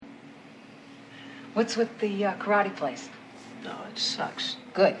What's with the karate place? No, it sucks.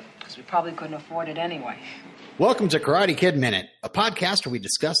 Good, because we probably couldn't afford it anyway. Welcome to Karate Kid Minute, a podcast where we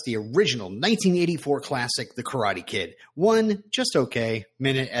discuss the original 1984 classic, The Karate Kid. One just okay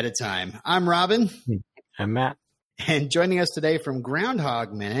minute at a time. I'm Robin. I'm Matt. And joining us today from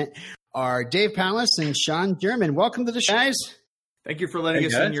Groundhog Minute are Dave Palace and Sean German. Welcome to the show, guys. Thank you for letting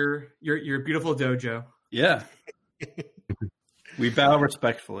us in your beautiful dojo. Yeah. We bow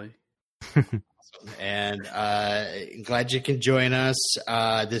respectfully. And glad you can join us.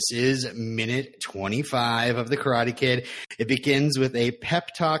 This is minute 25 of The Karate Kid. It begins with a pep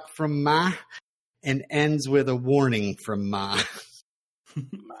talk from Ma and ends with a warning from Ma.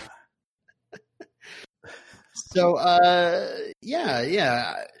 So,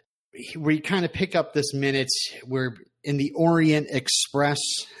 we kind of pick up this minute. We're in the Orient Express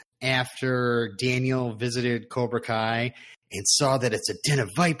after Daniel visited Cobra Kai and saw that it's a den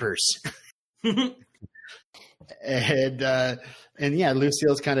of vipers. And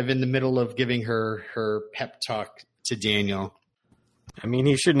Lucille's kind of in the middle of giving her pep talk to Daniel. I mean,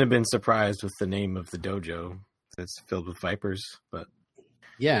 he shouldn't have been surprised with the name of the dojo. It's filled with vipers, but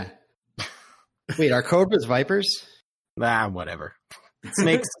yeah. Wait, are cobras vipers? Whatever.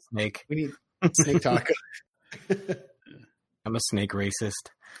 Snake's a snake. We need snake talk. I'm a snake racist.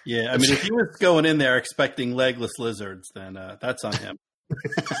 Yeah, I mean, if he was going in there expecting legless lizards, then that's on him.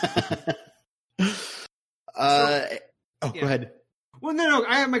 Go ahead. Well, no.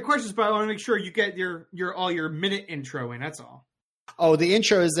 I have my questions, but I want to make sure you get your all your minute intro in. That's all. Oh, the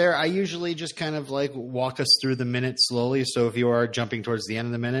intro is there. I usually just kind of like walk us through the minute slowly. So if you are jumping towards the end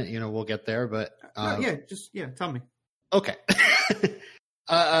of the minute, we'll get there. But tell me. Okay.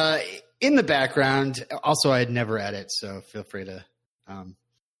 In the background, also, I'd never edit, so feel free to.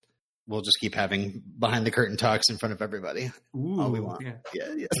 We'll just keep having behind the curtain talks in front of everybody. Ooh, all we want.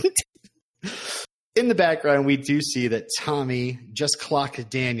 Yeah. In the background, we do see that Tommy just clocked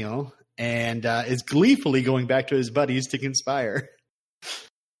Daniel and is gleefully going back to his buddies to conspire.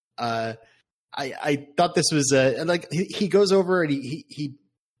 I thought this was he goes over and he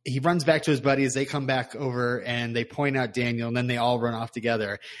runs back to his buddies. They come back over and they point out Daniel, and then they all run off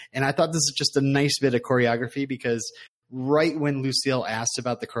together. And I thought this is just a nice bit of choreography because right when Lucille asks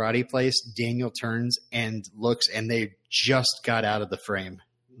about the karate place, Daniel turns and looks, and they just got out of the frame.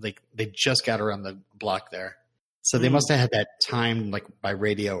 Like they just got around the block there. So they must have had that timed like by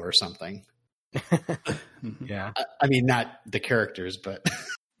radio or something. Yeah. I mean, not the characters, but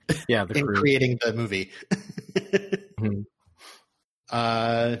yeah, the in crew. Creating the movie. Mm-hmm.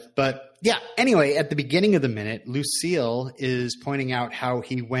 But yeah, anyway, at the beginning of the minute, Lucille is pointing out how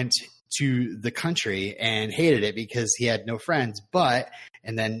he went to the country and hated it because he had no friends.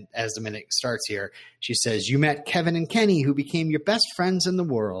 And then as the minute starts here, she says, "You met Kevin and Kenny, who became your best friends in the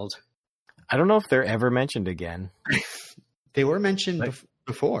world." I don't know if they're ever mentioned again. They were mentioned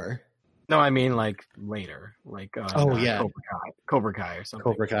before. No, I mean like later, like Cobra Kai or something.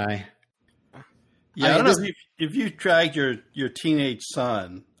 Cobra Kai. Yeah, I don't know if you dragged your teenage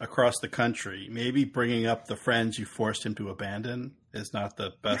son across the country, maybe bringing up the friends you forced him to abandon is not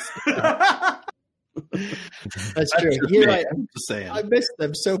the best. That's true. You're right. I'm just saying. I miss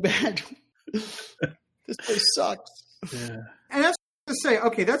them so bad. This place sucks. Yeah. And that's to say,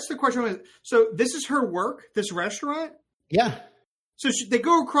 okay, that's the question. So this is her work, this restaurant? Yeah. So they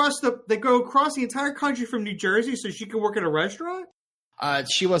go across the entire country from New Jersey so she can work at a restaurant?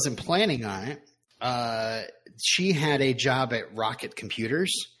 She wasn't planning on it. She had a job at Rocket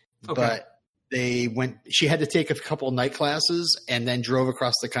Computers, but she had to take a couple night classes and then drove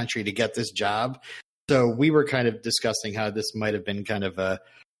across the country to get this job. So we were kind of discussing how this might have been kind of a,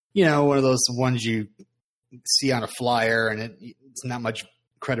 one of those ones you see on a flyer and it's not much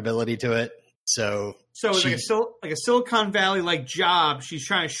credibility to it. So it's like a Silicon Valley like job she's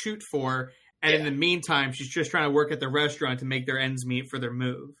trying to shoot for. And in the meantime, she's just trying to work at the restaurant to make their ends meet for their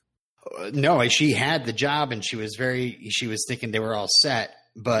move. No, she had the job and she was thinking they were all set,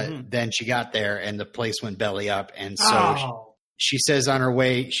 but then she got there and the place went belly up. And so she says on her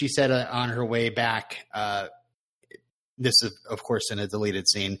way back, this is of course in a deleted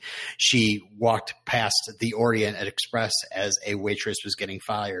scene, she walked past the Orient Express as a waitress was getting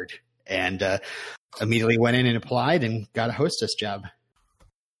fired and immediately went in and applied and got a hostess job.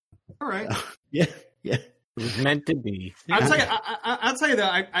 All right. Yeah. It was meant to be. I'll tell you though.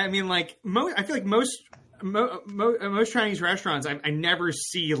 I mean, like I feel like most Chinese restaurants, I never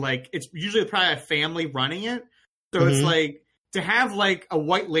see like it's usually probably a family running it. So it's like to have like a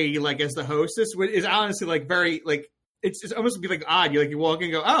white lady like as the hostess is honestly like very like it's almost be like odd. You walk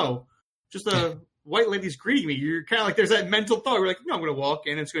in and go, oh, just a white lady's greeting me. You're kind of like, there's that mental thought. We're like, no, I'm going to walk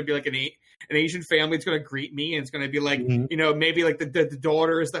in. And it's going to be like an Asian family. It's going to greet me. And it's going to be like, you know, maybe like the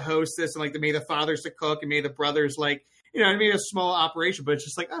daughter is the hostess and like maybe the father's the cook and maybe the brother's like, you know, maybe a small operation, but it's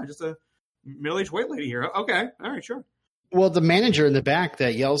just like, oh, just a middle-aged white lady here. Okay. All right, sure. Well, the manager in the back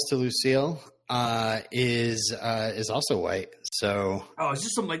that yells to Lucille is also white. So it's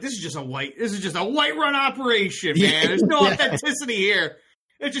just something like, this is just a white run operation, man. There's no authenticity here.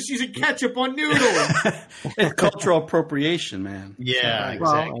 They're just using ketchup on noodles. It's cultural appropriation, man. Yeah,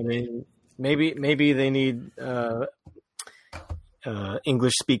 Well, exactly. I mean, maybe they need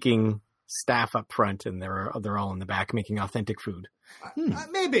English speaking staff up front, and they're all in the back making authentic food.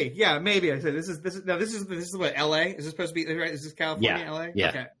 Maybe, yeah, maybe. I said this is what LA is this supposed to be? Right? Is this California, Yeah. LA?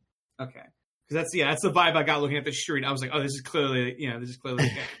 Yeah. Okay. Because that's the vibe I got looking at the street. I was like, oh, this is clearly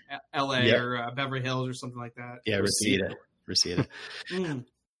LA or Beverly Hills or something like that. Yeah, Reseda. Mm.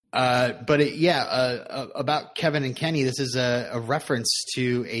 About Kevin and Kenny, this is a reference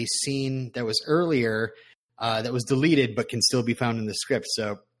to a scene that was earlier that was deleted but can still be found in the script.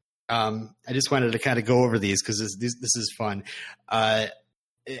 So I just wanted to kind of go over these because this is fun.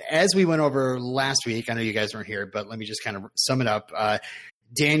 As we went over last week, I know you guys weren't here, but let me just kind of sum it up.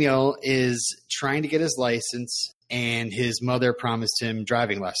 Daniel is trying to get his license, and his mother promised him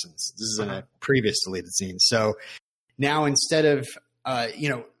driving lessons. This is in a previous deleted scene. So now instead of,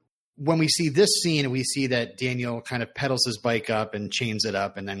 when we see this scene, we see that Daniel kind of pedals his bike up and chains it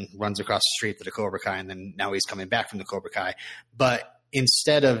up and then runs across the street to the Cobra Kai, and then now he's coming back from the Cobra Kai. But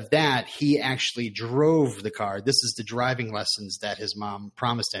instead of that, he actually drove the car. This is the driving lessons that his mom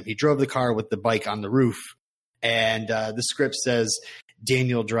promised him. He drove the car with the bike on the roof, and the script says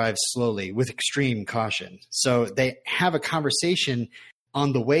Daniel drives slowly with extreme caution. So they have a conversation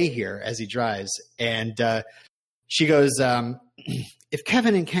on the way here as he drives, and she goes, if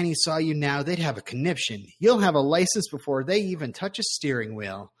Kevin and Kenny saw you now, they'd have a conniption. You'll have a license before they even touch a steering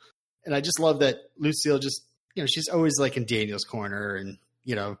wheel. And I just love that Lucille just, she's always like in Daniel's corner and,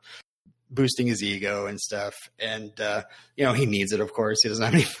 boosting his ego and stuff. And, he needs it, of course. He doesn't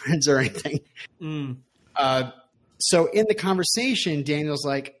have any friends or anything. So in the conversation, Daniel's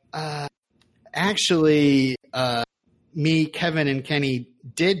like, actually, me, Kevin, and Kenny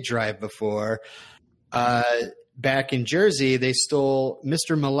did drive before. Back in Jersey, they stole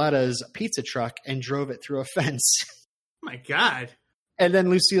Mr. Miletta's pizza truck and drove it through a fence. Oh my God. And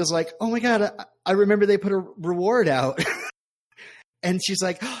then Lucille's like, oh my God, I remember they put a reward out. And she's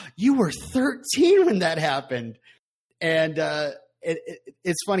like, oh, you were 13 when that happened. And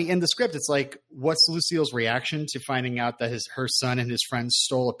it's funny. In the script, it's like, what's Lucille's reaction to finding out that her son and his friends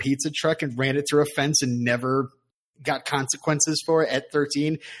stole a pizza truck and ran it through a fence and never got consequences for it at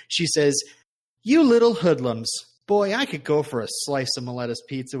 13? She says, you little hoodlums. Boy, I could go for a slice of Miletta's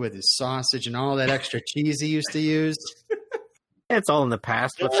pizza with his sausage and all that extra cheese he used to use. It's all in the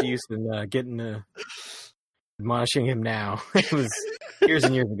past. What's the use in admonishing him now? It was years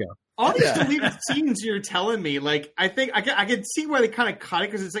and years ago. All these deleted scenes you're telling me, like, I think I can see why they kind of cut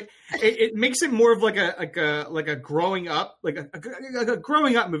it, because it's like it makes it more of like a growing up, like a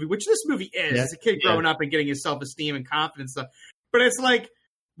growing up movie, which this movie is. Yeah. It's a kid growing up and getting his self-esteem and confidence stuff. But it's like,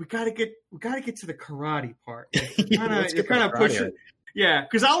 we gotta get to the karate part. Like, you're kind of pushing,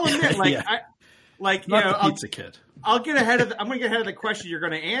 because I'll admit, like, Not the pizza kid. I'm gonna get ahead of the question you're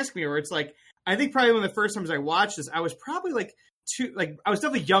gonna ask me, where it's like, I think probably one of the first times I watched this, I was probably I was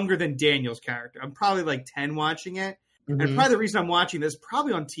definitely younger than Daniel's character. I'm probably like 10 watching it, and probably the reason I'm watching this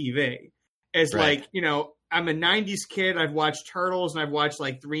probably on TV is like, I'm a 90s kid. I've watched Turtles and I've watched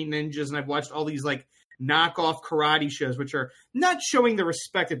like Three Ninjas and I've watched all these like knockoff karate shows, which are not showing the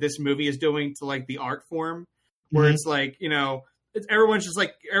respect that this movie is doing to like the art form, where it's like,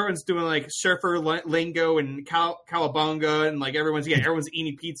 everyone's doing like surfer lingo and cowabunga, and like everyone's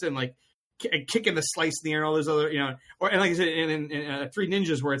eating pizza and like kicking the slice in the air and all those other, and like I said in Three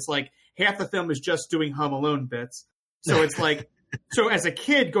Ninjas, where it's like half the film is just doing Home Alone bits. So it's like, so as a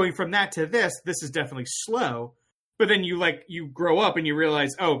kid going from that to this is definitely slow. But then you grow up and you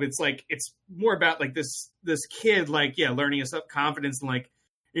realize, it's more about like this kid, like, learning his self-confidence and like,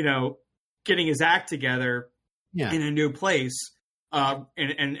 getting his act together in a new place.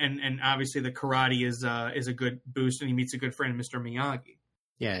 And obviously the karate is a good boost, and he meets a good friend, Mr. Miyagi.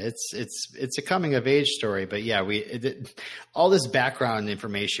 Yeah, it's a coming of age story, but all this background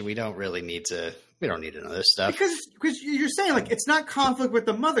information, we don't need to know this stuff. Because you're saying like, it's not conflict with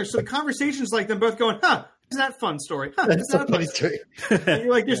the mother. So the conversation's like them both going, isn't that a fun story? That's a funny story. And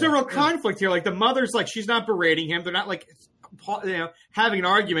you're like, there's no real conflict here. Like the mother's like, she's not berating him. They're not like, having an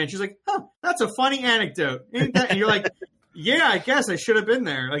argument. She's like, that's a funny anecdote. And you're like, yeah, I guess I should have been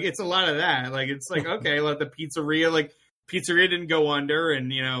there. Like, it's a lot of that. Like, it's like, okay, like the pizzeria didn't go under,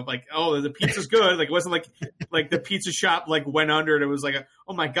 and like, oh, the pizza's good. Like, it wasn't like the pizza shop like went under, and it was like,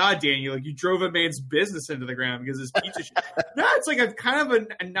 oh my god, Daniel, like you drove a man's business into the ground because his pizza. No, it's like a kind of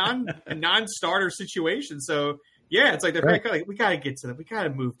a non-starter situation. So yeah, it's like they're very like, we got to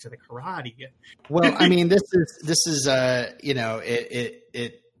move to the karate. Well, I mean, this is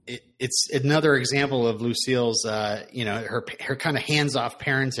it's another example of Lucille's, her kind of hands-off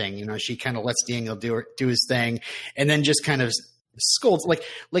parenting. She kind of lets Daniel do his thing, and then just kind of scolds.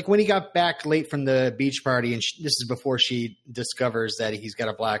 Like when he got back late from the beach party, and this is before she discovers that he's got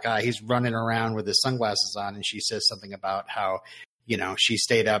a black eye. He's running around with his sunglasses on, and she says something about how she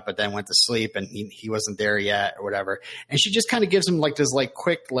stayed up but then went to sleep, and he wasn't there yet or whatever. And she just kind of gives him like this like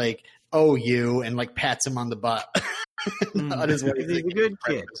quick like, oh, you, and like pats him on the butt. On his way. He's a good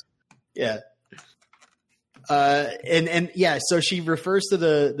kid. Yeah. And yeah, so she refers to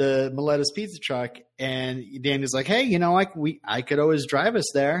the Miletta's pizza truck, and Daniel's like, hey, I could always drive us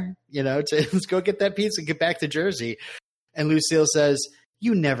there, let's go get that pizza and get back to Jersey. And Lucille says,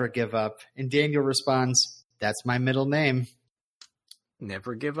 you never give up. And Daniel responds, that's my middle name.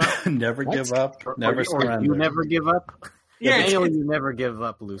 Never give up. Never give up. Never surrender. Or you never give up. Yeah, Daniel, you never give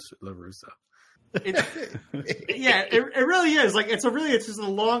up, LaRusso. Yeah, it really is. Like, it's just a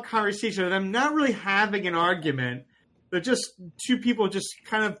long conversation of them not really having an argument. They're just two people just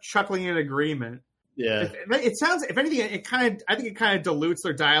kind of chuckling in agreement. Yeah. It sounds, if anything, I think it kind of dilutes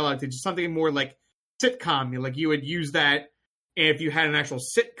their dialogue to just something more like sitcom. Like, you would use that if you had an actual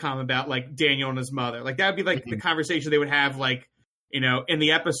sitcom about like Daniel and his mother. Like, that would be like the conversation they would have, like, in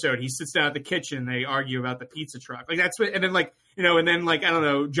the episode, he sits down at the kitchen and they argue about the pizza truck. Like, that's what, and then like, and then like, I don't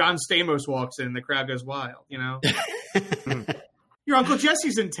know, John Stamos walks in, the crowd goes wild, Your Uncle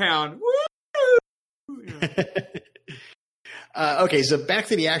Jesse's in town. Woo! Okay, so back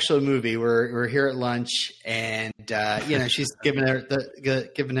to the actual movie. We're here at lunch, and she's giving him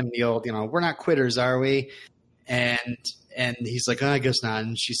the old, we're not quitters, are we? And he's like, oh, I guess not.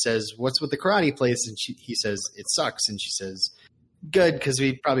 And she says, what's with the karate place? And he says, it sucks. And she says, good, because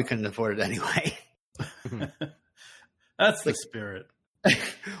we probably couldn't afford it anyway. That's the spirit.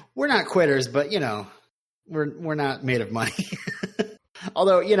 We're not quitters, but we're not made of money.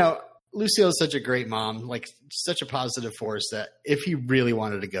 Although Lucille is such a great mom, like such a positive force that if he really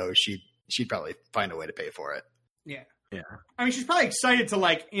wanted to go, she'd probably find a way to pay for it. Yeah. Yeah. I mean, she's probably excited to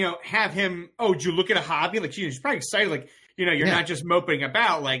like have him. Oh, did you look at a hobby? Like she's probably excited, like you're not just moping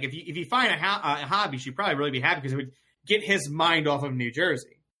about. Like if you find a hobby, she'd probably really be happy because it would get his mind off of New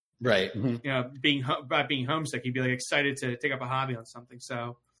Jersey. Right. Mm-hmm. Being homesick, he'd be like excited to take up a hobby on something.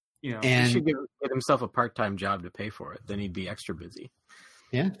 So, and he should get himself a part-time job to pay for it. Then he'd be extra busy.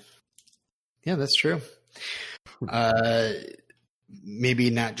 Yeah. Yeah, that's true. Maybe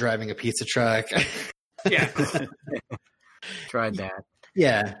not driving a pizza truck. Yeah. Tried that.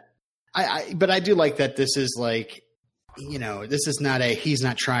 Yeah. But I do like that this is like, this is not he's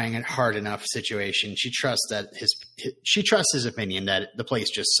not trying it hard enough situation. She trusts that his opinion that the place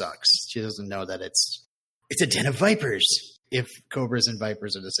just sucks. She doesn't know that it's a den of vipers, if cobras and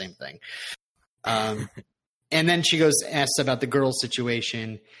vipers are the same thing. And then she asks about the girl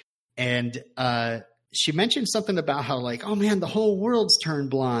situation, and she mentioned something about how like, oh man, the whole world's turned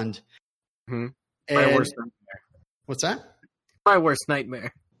blonde. Mm-hmm. My worst nightmare. What's that? My worst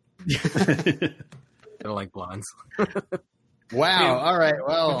nightmare. I don't like blondes. Wow. All right.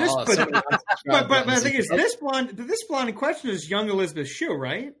 Well, but the thing is, this blonde in question is young Elizabeth Shue,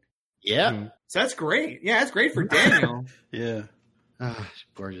 right? Yeah. Mm-hmm. So that's great. Yeah, that's great for Daniel. Yeah. Oh,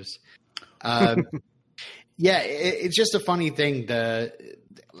 gorgeous. Yeah, it's just a funny thing.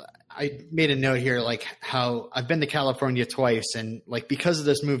 I made a note here, like how I've been to California twice, and like because of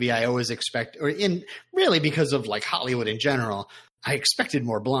this movie, I always expect, really because of like Hollywood in general, I expected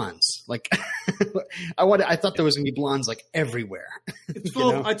more blondes. Like I thought there was going to be blondes like everywhere. It's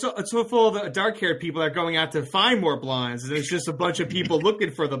full. It's so full of dark-haired people that are going out to find more blondes, and it's just a bunch of people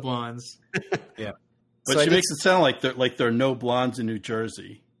looking for the blondes. Yeah, but she makes it sound like there are no blondes in New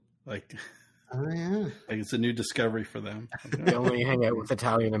Jersey. Like, oh yeah, like it's a new discovery for them. They only hang out with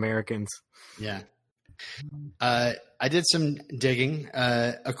Italian Americans. Yeah. I did some digging.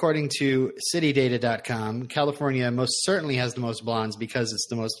 According to citydata.com, California most certainly has the most blondes because it's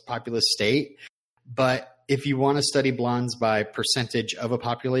the most populous state. But if you want to study blondes by percentage of a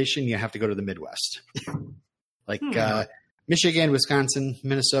population, you have to go to the Midwest. Like Michigan, Wisconsin,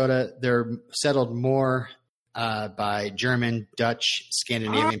 Minnesota, they're settled more by German, Dutch,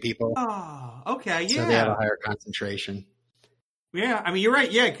 Scandinavian people. Oh, okay, yeah. So they have a higher concentration. Yeah, I mean, you're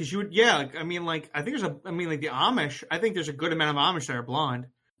right. Yeah, because you would. Yeah, I mean, like I think there's the Amish. I think there's a good amount of Amish that are blonde.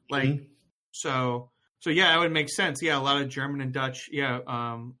 Like, so yeah, it would make sense. Yeah, a lot of German and Dutch,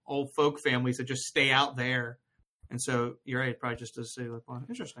 old folk families that just stay out there, and so you're right. Probably just does say like blonde.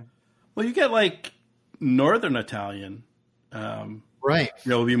 Interesting. Well, you get like Northern Italian, right? You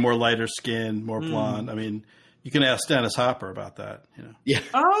know, will be more lighter skin, more blonde. I mean, you can ask Dennis Hopper about that. You know. Yeah.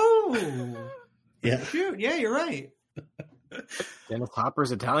 Oh. Yeah. Shoot. Yeah, you're right. Dennis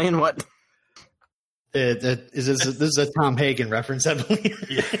Hopper's Italian? What? This is a Tom Hagen reference, I believe.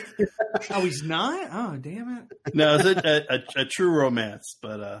 Yeah. Oh, he's not? Oh, damn it. No, it's a true romance,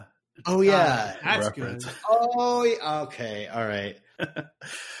 but oh yeah, that's reference. good. Oh, okay, all right.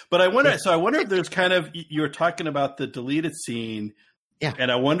 But I wonder if there's kind of, you were talking about the deleted scene, yeah,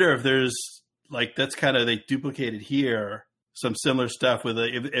 and I wonder if there's like that's kind of they duplicated here some similar stuff with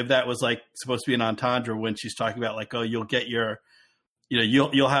if that was like supposed to be an entendre when she's talking about like, oh, you'll get your, you know,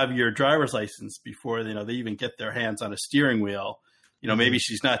 you'll have your driver's license before, you know, they even get their hands on a steering wheel. You know, maybe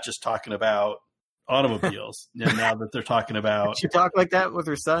she's not just talking about automobiles. You know, now that they're talking about, she talk like that with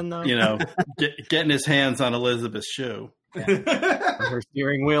her son, though. You know, getting his hands on Elizabeth's shoe, her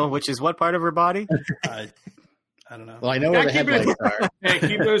steering wheel, which is what part of her body? I don't know. Well, I know where the headlights are. Hey,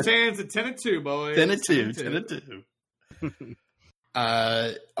 keep those hands at 10 and 2, boys. 10 and 2, 10 and 2.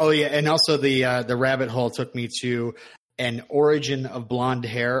 Oh yeah, and also the rabbit hole took me to an origin of blonde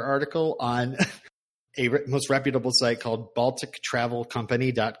hair article on a most reputable site called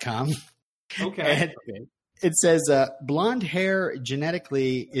BalticTravelCompany.com. Okay. And it says blonde hair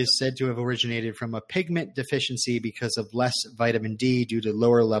genetically is said to have originated from a pigment deficiency because of less vitamin D due to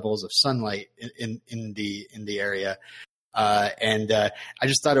lower levels of sunlight in the area. And I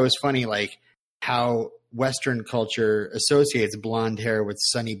just thought it was funny, like how Western culture associates blonde hair with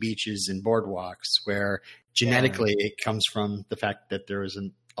sunny beaches and boardwalks, where genetically it comes from the fact that there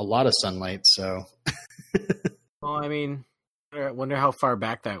isn't a lot of sunlight. So, well, I mean, I wonder how far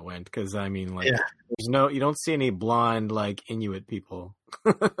back that went, because I mean, like, you don't see any blonde like Inuit people,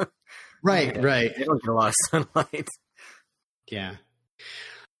 right? They don't get a lot of sunlight. Yeah.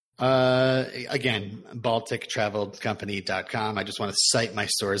 Again, BalticTravelCompany.com. I just want to cite my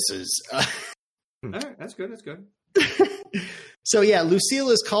sources. All right, that's good. That's good. So yeah, Lucille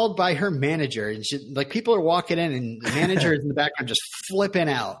is called by her manager, and she, like, people are walking in, and the manager is in the background just flipping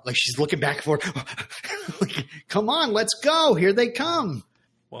out, like she's looking back and forth. Like, come on, let's go! Here they come.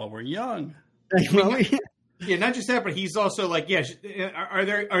 Well, we're young. Yeah, not just that, but he's also like, yeah. Are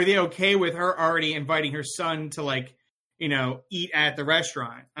they okay with her already inviting her son to, like, you know, eat at the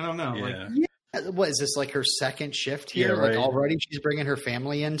restaurant? I don't know. Yeah. Like, what is this, like her second shift here? Yeah, right. Like already she's bringing her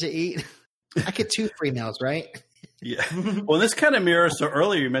family in to eat. I get 2 free meals, right? Yeah. Well, this kind of mirrors.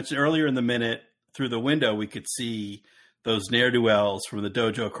 So you mentioned earlier in the minute through the window, we could see those ne'er-do-wells from the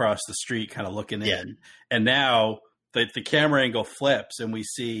dojo across the street kind of looking in. And now the camera angle flips and we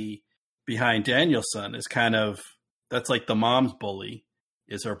see behind Danielson is kind of, that's like the mom's bully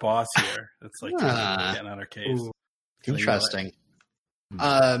is her boss here. That's like getting on her case. Ooh, interesting.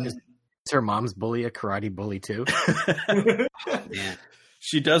 Is her mom's bully a karate bully too? Yeah.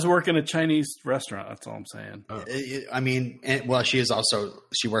 She does work in a Chinese restaurant. That's all I'm saying. Oh. I mean, well, she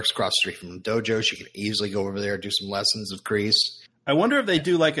works across the street from the dojo. She could easily go over there, do some lessons with Kreese. I wonder if they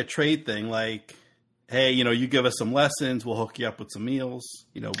do like a trade thing, like, hey, you know, you give us some lessons, we'll hook you up with some meals.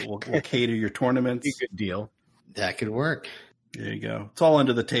 You know, we'll cater your tournaments. A good deal. That could work. There you go. It's all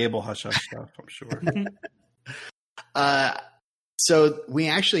under the table, hush hush stuff, I'm sure. So we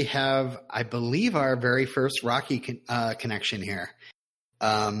actually have, I believe, our very first Rocky connection here.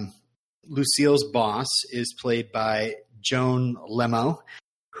 Lucille's boss is played by Joan Lemo,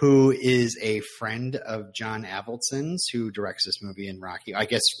 who is a friend of John Avildsen's, who directs this movie in Rocky. I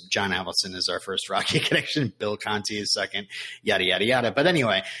guess John Avildsen is our first Rocky connection. Bill Conti is second, yada, yada, yada. But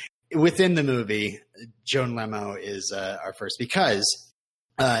anyway, within the movie, Joan Lemo is our first because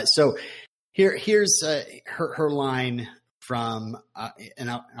so here's her line from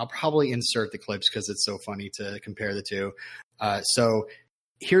and I'll probably insert the clips because it's so funny to compare the two. So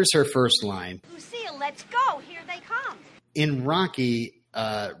here's her first line. Lucille, let's go. Here they come. In Rocky,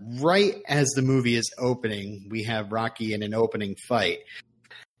 right as the movie is opening, we have Rocky in an opening fight.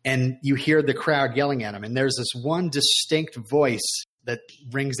 And you hear the crowd yelling at him. And there's this one distinct voice that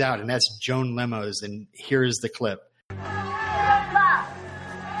rings out, and that's Joan Lemo's. And here's the clip. You're a bum.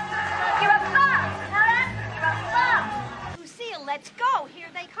 You're a bum. Know that? You're a bum. Lucille, let's go. Here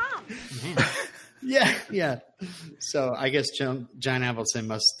they come. Yeah. So I guess John Avildsen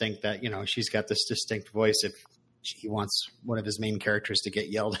must think that, you know, she's got this distinct voice if he wants one of his main characters to get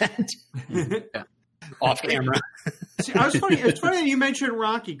yelled at off camera. See, I was funny. It's funny that you mentioned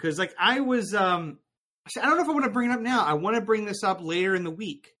Rocky because, like, I was. I don't know if I want to bring it up now. I want to bring this up later in the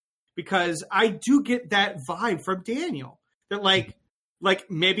week because I do get that vibe from Daniel that, like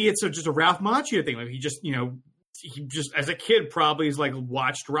maybe it's just a Ralph Macchio thing. Like he just, he just as a kid probably has like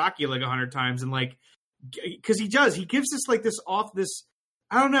watched Rocky like 100 times and like because he gives us like this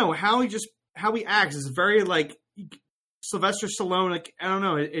I don't know how he acts is very like Sylvester Stallone. Like I don't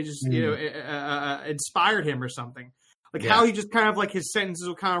know, it just inspired him or something. Like how he just kind of like his sentences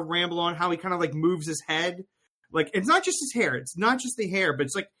will kind of ramble on, how he kind of like moves his head. Like it's not just his hair, it's not just the hair, but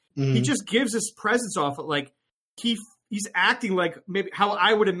it's like he just gives his presence off. Like he's acting like maybe how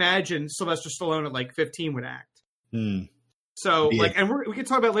I would imagine Sylvester Stallone at like 15 would act. So like, and we can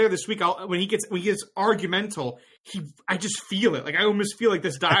talk about later this week. When he gets argumental, I just feel it. Like I almost feel like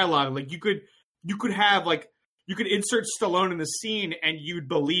this dialogue. Like you could have like you could insert Stallone in the scene and you'd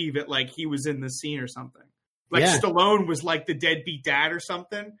believe it like he was in the scene or something. Like Stallone was like the deadbeat dad or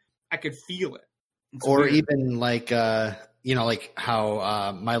something. I could feel it. It's or weird. even like like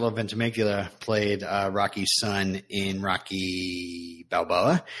how Milo Ventimiglia played Rocky's son in Rocky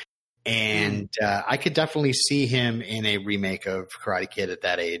Balboa. And I could definitely see him in a remake of Karate Kid at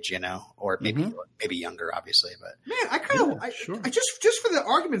that age, or maybe younger, obviously. But man, I just for the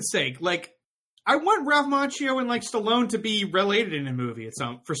argument's sake, like I want Ralph Macchio and like Stallone to be related in a movie at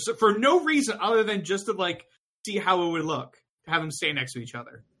some for no reason other than just to like see how it would look to have them stay next to each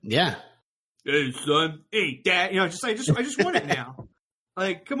other. Yeah. Hey son, hey dad, I just want it now.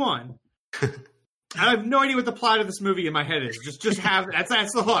 Like, come on. I have no idea what the plot of this movie in my head is. Just have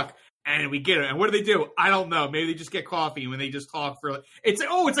that's the hook. And we get it. And what do they do? I don't know. Maybe they just get coffee when they just talk for it's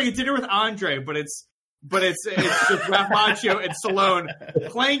like a dinner with Andre, but it's just Ralph Macchio and Stallone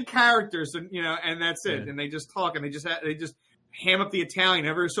playing characters, and that's it. And they just talk and they just ham up the Italian.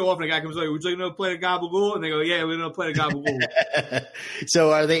 Every so often, a guy comes like, "Would you like to play the gabagool?" And they go, "Yeah, we're gonna play the gabagool."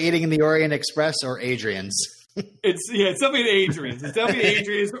 So, are they eating in the Orient Express or Adrian's? It's definitely Adrian's. It's definitely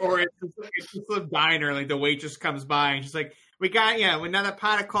Adrian's, or it's just a diner. Like the waitress comes by and she's like, "We got another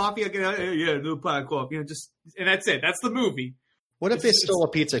pot of coffee." I'll get another pot of coffee. And that's it. That's the movie. What if they stole a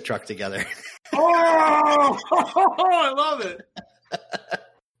pizza truck together? Oh, I love it.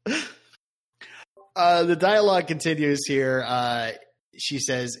 The dialogue continues here. She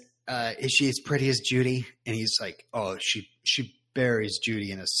says, "Is she as pretty as Judy?" And he's like, "Oh, she buries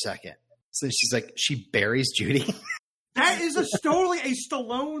Judy in a second." So she's like, "She buries Judy." That is totally a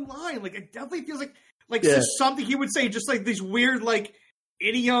Stallone line. Like it definitely feels like this is something he would say. Just like these weird like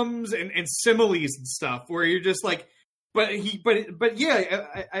idioms and similes and stuff, where you're just like, but yeah,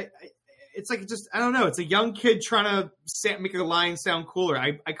 it's like just I don't know. It's a young kid trying to make a line sound cooler.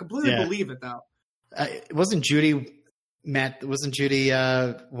 I completely believe it though. Wasn't Judy one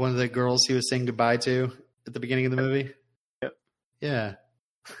of the girls he was saying goodbye to at the beginning of the movie? Yep. Yeah.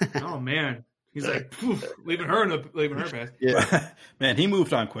 Oh man, he's like leaving her past. Yeah, man, he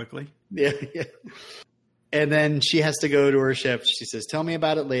moved on quickly. Yeah. And then she has to go to her ship. She says, "Tell me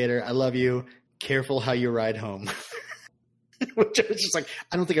about it later. I love you. Careful how you ride home." Which I was just like,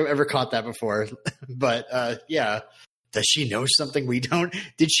 I don't think I've ever caught that before. But yeah. Does she know something we don't?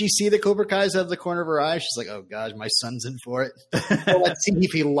 Did she see the Cobra Kai's out of the corner of her eye? She's like, "Oh gosh, my son's in for it." Well, let's see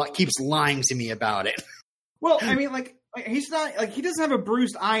if he keeps lying to me about it. Well, I mean, like he's not like he doesn't have a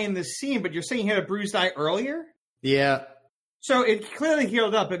bruised eye in this scene, but you're saying he had a bruised eye earlier. Yeah. So it clearly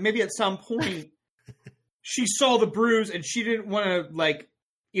healed up, but maybe at some point she saw the bruise and she didn't want to like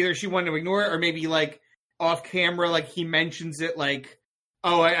either she wanted to ignore it or maybe like off camera, like he mentions it like,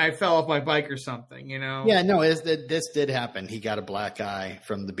 "Oh, I fell off my bike or something," Yeah, no, this did happen. He got a black eye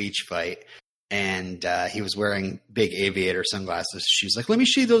from the beach fight, and he was wearing big aviator sunglasses. She's like, "Let me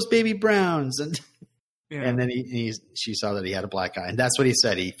see those baby browns," and then she saw that he had a black eye, and that's what he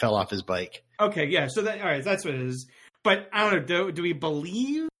said. He fell off his bike. Okay, yeah. So all right, that's what it is. But I don't know. Do we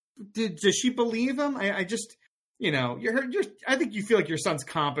believe? Does she believe him? I just, I think you feel like your son's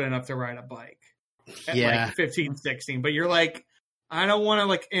competent enough to ride a bike at like 15, 16, but you're like, I don't want to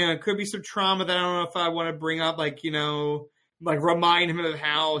like, it could be some trauma that I don't know if I want to bring up, like, like remind him of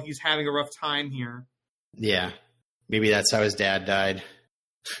how he's having a rough time here. Yeah. Maybe that's how his dad died.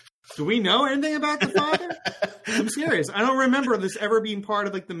 Do we know anything about the father? I'm serious. I don't remember this ever being part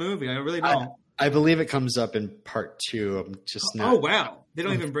of like the movie. I really don't. I believe it comes up in part 2. I'm just not. Oh, wow. They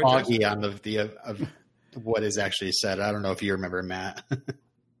don't even bridge foggy on of what is actually said. I don't know if you remember, Matt.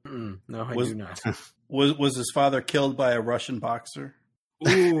 No, I do not. Was his father killed by a Russian boxer?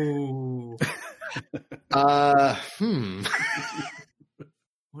 Ooh. What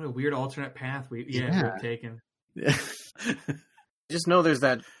a weird alternate path we've taken. Yeah. I just know there's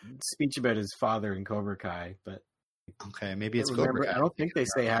that speech about his father in Cobra Kai, but Okay, maybe it's Remember, Cobra Kai. I don't think they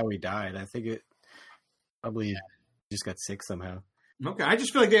say how he died. I think it probably just got sick somehow. Okay, I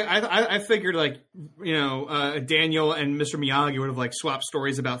just feel like I figured like Daniel and Mr. Miyagi would have like swapped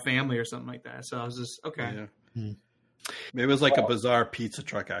stories about family or something like that. So I was just okay. Yeah. Maybe it was like a bizarre pizza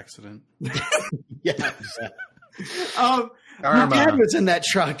truck accident. Yeah. Um, My dad was in that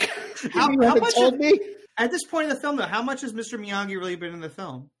truck. How you haven't much told me? at this point in the film, though, how much has Mr. Miyagi really been in the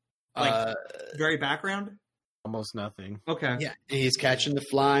film? Like very background. Almost nothing. Okay. Yeah, he's catching the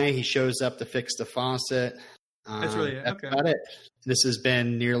fly. He shows up to fix the faucet. That's really it. That's Okay. about it. This has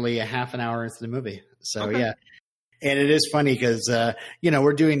been nearly a half an hour into the movie. So, Okay. yeah. And it is funny because,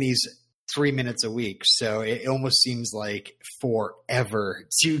 we're doing these 3 minutes a week. So it almost seems like forever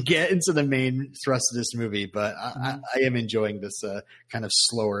to get into the main thrust of this movie. But I am enjoying this kind of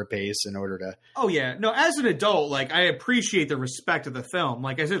slower pace in order to. Oh yeah, no. As an adult, like I appreciate the respect of the film.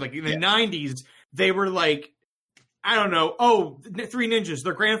 Like I said, like in the '90s, they were like, I don't know. Oh, Three Ninjas.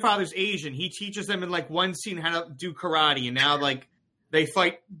 Their grandfather's Asian. He teaches them in like one scene how to do karate, and now like they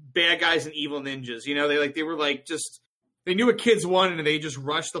fight bad guys and evil ninjas. They were like just they knew what kids wanted, and they just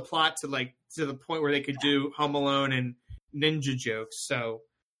rushed the plot to the point where they could do Home Alone and ninja jokes. So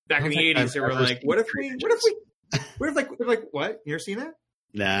back in the '80s, they were like, what if what? You ever seen that?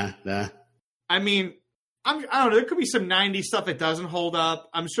 Nah. I mean, I don't know. There could be some '90s stuff that doesn't hold up.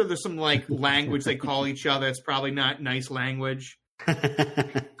 I'm sure there's some like language they call each other. It's probably not nice language.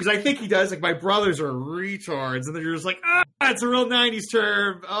 Because I think he does. Like my brothers are retards, and they're just like, it's a real '90s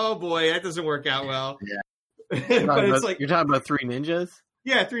term. Oh boy, that doesn't work out well. Yeah. But it's like You're talking about Three Ninjas?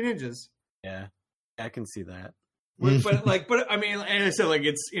 yeah, Three Ninjas. Yeah, I can see that. But I mean, and I said like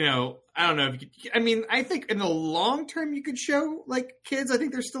it's I don't know if you could, I mean I think in the long term you could show like kids. I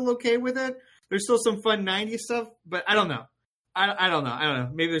think they're still okay with it. There's still some fun '90s stuff, but I don't know. I don't know.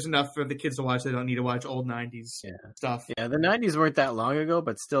 Maybe there's enough for the kids to watch. They don't need to watch old '90s stuff. Yeah, the '90s weren't that long ago,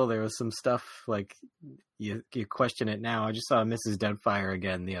 but still there was some stuff like you question it now. I just saw Mrs. Doubtfire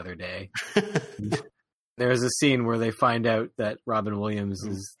again the other day. There's a scene where they find out that Robin Williams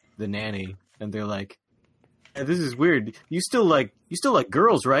is the nanny, and they're like, hey, "This is weird. You still like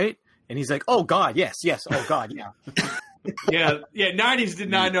girls, right?" And he's like, "Oh God, yes. Oh God, yeah." yeah. '90s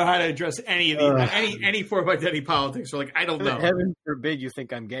did not know how to address any of these, any form of identity politics. So like, I don't know. Heaven forbid you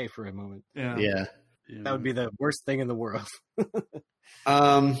think I'm gay for a moment. Yeah. That would be the worst thing in the world.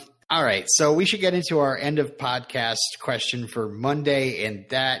 All right. So we should get into our end of podcast question for Monday. And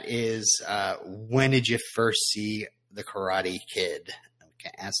that is, when did you first see The Karate Kid?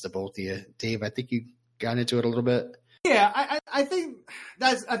 Okay, ask the both of you. Dave, I think you got into it a little bit. Yeah, I think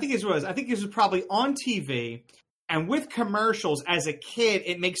it was. I think this was probably on TV, and with commercials as a kid,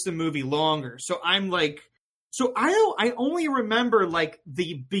 it makes the movie longer. So I'm like, I only remember like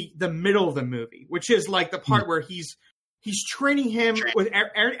the middle of the movie, which is like the part where he's training him with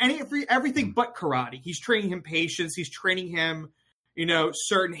everything but karate. He's training him patience. He's training him,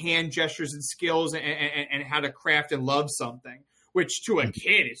 certain hand gestures and skills and how to craft and love something, which to a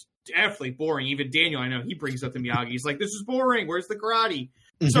kid is definitely boring. Even Daniel, I know he brings up the Miyagi. He's like, this is boring. Where's the karate?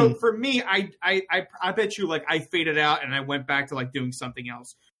 Mm-hmm. So for me, I bet you like I faded out and I went back to like doing something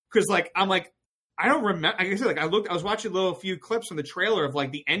else. Cause like, I'm like, I don't remember. Like I said, like I was watching a few clips from the trailer of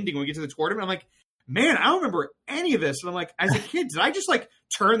like the ending when we get to the tournament. I'm like, man, I don't remember any of this. And I'm like, as a kid, did I just like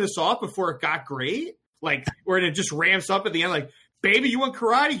turn this off before it got great? Like, where it just ramps up at the end, like, baby, you want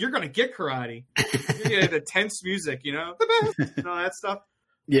karate? You're going to get karate. Yeah, the tense music, and all that stuff.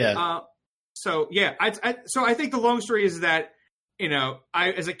 Yeah. So I think the long story is that,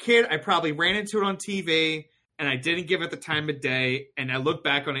 I, as a kid, I probably ran into it on TV and I didn't give it the time of day. And I look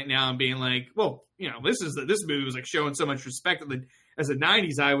back on it now and being like, well, this movie was like showing so much respect. As the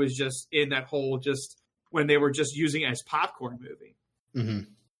 '90s, I was just in that whole just when they were just using it as popcorn movie.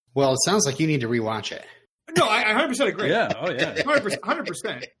 Mm-hmm. Well, it sounds like you need to rewatch it. No, I 100% agree. Yeah. Oh yeah.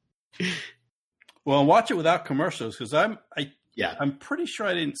 100%. Well, watch it without commercials because I'm pretty sure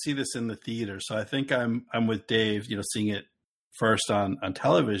I didn't see this in the theater, so I think I'm with Dave. Seeing it first on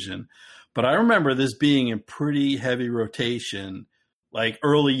television, but I remember this being in pretty heavy rotation, like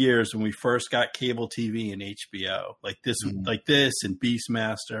early years when we first got cable TV and HBO. Like this and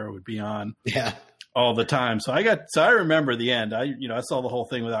Beastmaster would be on all the time. So I remember the end. I saw the whole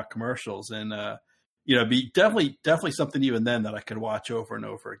thing without commercials, and be definitely something even then that I could watch over and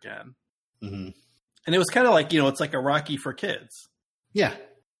over again. Mm-hmm. And it was kind of like, it's like a Rocky for kids. Yeah.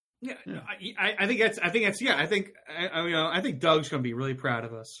 Yeah. I think Doug's going to be really proud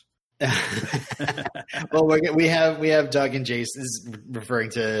of us. Well, we have Doug and Jason. This is referring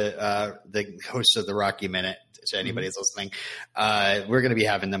to the hosts of the Rocky Minute. To anybody who's listening, we're going to be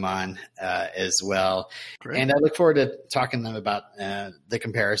having them on as well. Great. And I look forward to talking to them about the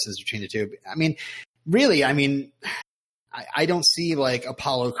comparisons between the two. I mean, really, I don't see like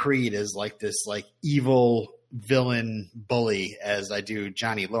Apollo Creed as like this like evil villain bully as I do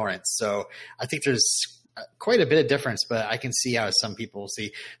Johnny Lawrence. So I think there's quite a bit of difference, but I can see how some people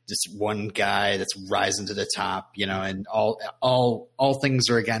see just one guy that's rising to the top, you know, and all things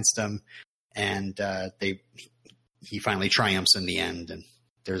are against him, and he finally triumphs in the end. And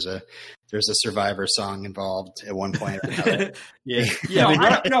there's a Survivor song involved at one point or another. In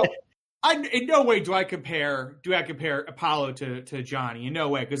no way do I compare Apollo to Johnny. In no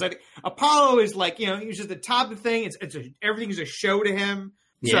way, because I think Apollo is like, you know, he's just the top of the thing. Everything's a show to him.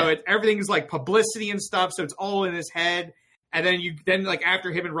 Yeah. So everything's like publicity and stuff. So it's all in his head. And then like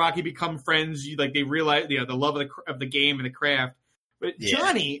after him and Rocky become friends, they realize, you know, the love of the game and the craft. But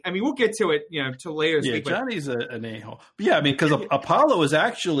Johnny, I mean, we'll get to it, you know, till later. Yeah, Johnny's an a-hole. But yeah, I mean, because Apollo is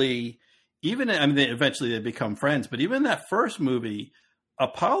actually eventually they become friends. But even in that first movie,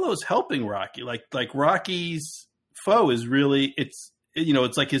 Apollo's helping Rocky. Like Rocky's foe is really, it's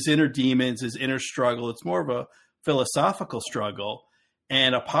like his inner demons, his inner struggle. It's more of a philosophical struggle.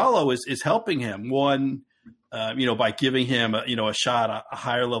 And Apollo is helping him, one, by giving him a shot, a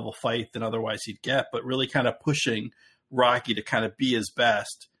higher level fight than otherwise he'd get, but really kind of pushing Rocky to kind of be his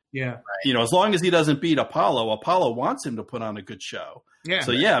best. Yeah. You know, as long as he doesn't beat Apollo wants him to put on a good show. Yeah.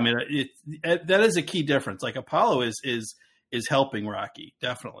 So yeah, I mean, that is a key difference. Like Apollo is helping Rocky,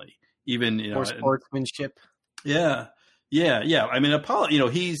 definitely. Even, more sportsmanship. Yeah. I mean, Apollo,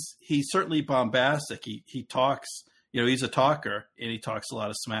 he's certainly bombastic. He talks. He's a talker and he talks a lot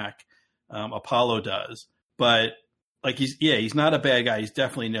of smack. Apollo does, but like he's not a bad guy. He's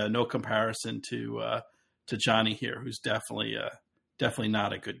definitely no comparison to Johnny here, who's definitely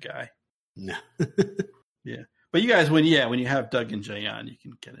not a good guy. No. Yeah, but you guys, when you have Doug and Jay on, you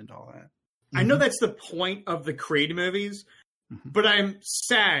can get into all that. I know that's the point of the Creed movies, but I'm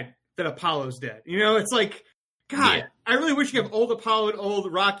sad that Apollo's dead. You know, it's like, God, I really wish you have old Apollo and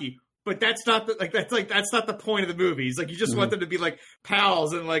old Rocky. But that's not the point of the movies. Like, you just want them to be like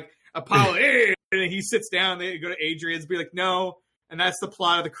pals, and like Apollo, hey, and he sits down, they go to Adrian's, be like, no, and that's the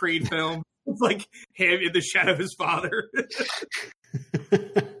plot of the Creed film. It's like him in the shadow of his father.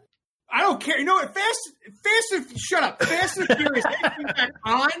 I don't care. You know what? Shut up. Fast and Furious came back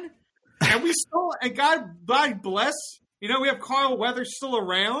on, and we still, and God bless, we have Carl Weathers still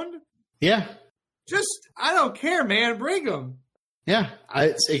around. Yeah. I don't care, man. Bring him. Yeah,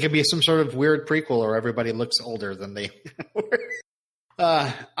 it could be some sort of weird prequel where everybody looks older than they were.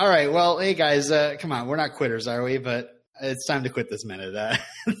 All right, well, hey guys, come on, we're not quitters, are we? But it's time to quit this minute.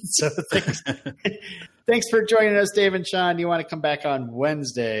 So thanks for joining us, Dave and Sean. You want to come back on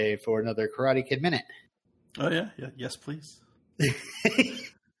Wednesday for another Karate Kid Minute? Oh yeah, yes, please.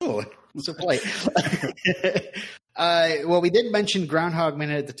 Oh, so polite. Well, we did mention Groundhog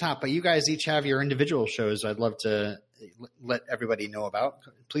Minute at the top, but you guys each have your individual shows I'd love to let everybody know about.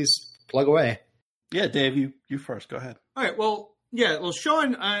 Please plug away. Yeah, Dave, you first. Go ahead. All right. Well,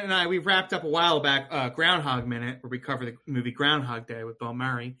 Sean and I, we wrapped up a while back Groundhog Minute, where we cover the movie Groundhog Day with Bill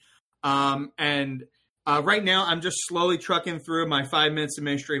Murray. And right now, I'm just slowly trucking through my 5 minutes of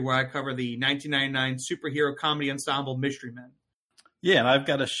mystery, where I cover the 1999 superhero comedy ensemble Mystery Men. Yeah, and I've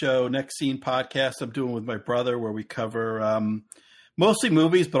got a show, Next Scene Podcast, I'm doing with my brother, where we cover mostly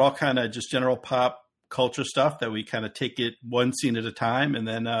movies, but all kind of just general pop culture stuff that we kind of take it one scene at a time. And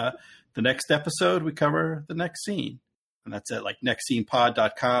then the next episode, we cover the next scene. And that's at like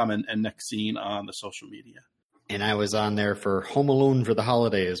nextscenepod.com and Next Scene on the social media. And I was on there for Home Alone for the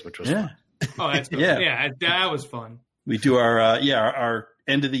holidays, which was fun. Oh, that's good. Yeah, that was fun. We do our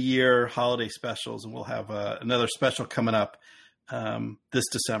end of the year holiday specials, and we'll have another special coming up this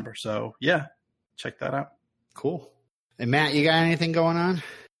December. So yeah, check that out. Cool. And Matt, you got anything going on?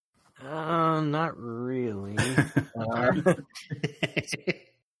 Not really.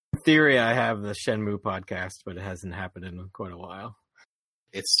 In theory, I have the Shenmue podcast, but it hasn't happened in quite a while.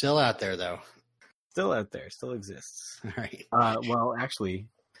 It's still out there, though. Still out there. Still exists. All right. Well, actually,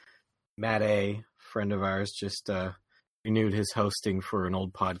 Matt A., friend of ours, just renewed his hosting for an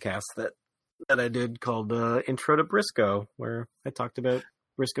old podcast that I did called Intro to Briscoe, where I talked about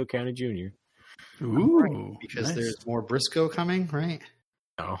Briscoe County Jr. Ooh, right. Because nice. There's more Briscoe coming, right?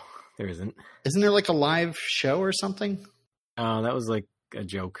 No, there isn't. Isn't there like a live show or something? That was like a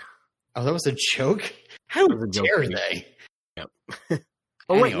joke. Oh, that was a joke? How dare they? Yep.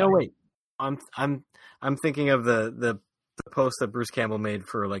 Oh, anyway. Wait. I'm thinking of the post that Bruce Campbell made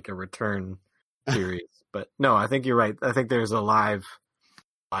for like a return series. But no, I think you're right. I think there's a live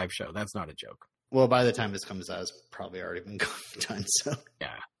show. That's not a joke. Well, by the time this comes out, it's probably already been done. So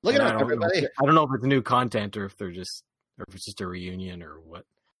Yeah. look it And up, everybody. I don't know if it's new content or if it's just a reunion or what.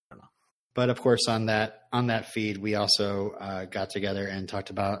 I don't know. But of course, on that feed, we also got together and talked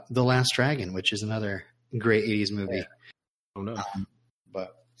about The Last Dragon, which is another great 80s movie. Oh no.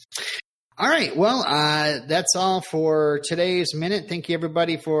 But all right, well, that's all for today's minute. Thank you,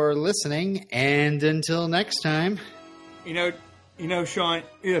 everybody, for listening. And until next time. You know, Sean,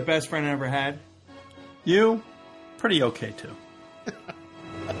 you're the best friend I ever had. You? Pretty okay, too.